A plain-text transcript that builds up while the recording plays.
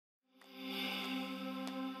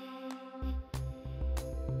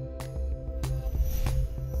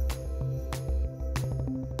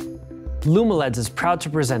Lumileds is proud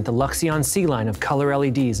to present the LUXEON C line of color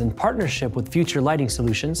LEDs in partnership with Future Lighting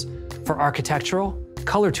Solutions for architectural,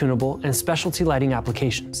 color tunable, and specialty lighting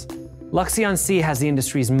applications. LUXEON C has the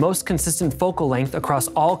industry's most consistent focal length across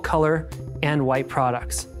all color and white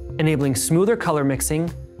products, enabling smoother color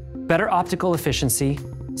mixing, better optical efficiency,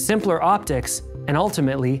 simpler optics, and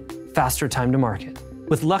ultimately, faster time to market.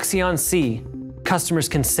 With LUXEON C, customers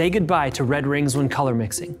can say goodbye to red rings when color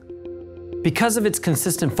mixing. Because of its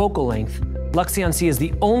consistent focal length, LUXEON C is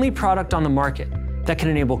the only product on the market that can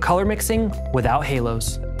enable color mixing without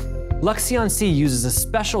halos. LUXEON C uses a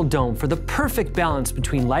special dome for the perfect balance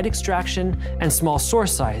between light extraction and small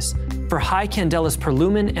source size for high candelas per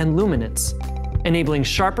lumen and luminance, enabling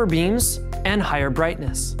sharper beams and higher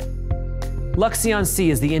brightness. LUXEON C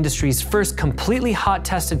is the industry's first completely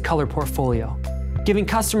hot-tested color portfolio, giving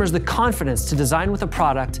customers the confidence to design with a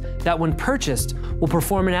product that, when purchased, will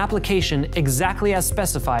perform an application exactly as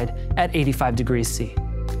specified at 85 degrees C.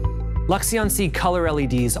 LUXEON C color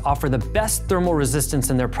LEDs offer the best thermal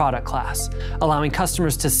resistance in their product class, allowing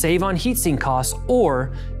customers to save on heatsink costs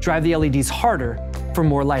or drive the LEDs harder for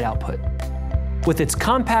more light output. With its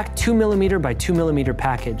compact 2mm by 2mm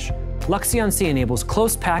package, LUXEON C enables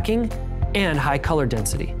close packing and high color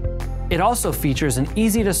density. It also features an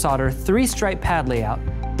easy-to-solder 3-stripe pad layout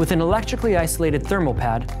with an electrically isolated thermal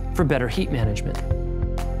pad for better heat management.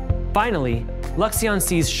 Finally, LUXEON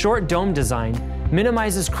C's short dome design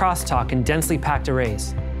minimizes crosstalk in densely packed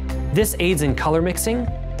arrays. This aids in color mixing,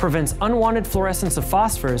 prevents unwanted fluorescence of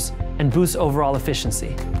phosphors, and boosts overall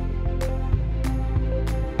efficiency.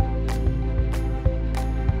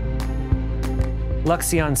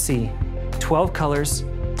 LUXEON C, 12 colors,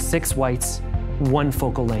 6 whites, 1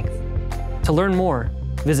 focal length. To learn more,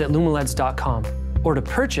 visit Lumileds.com, or to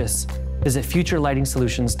purchase, visit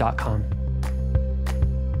FutureLightingSolutions.com.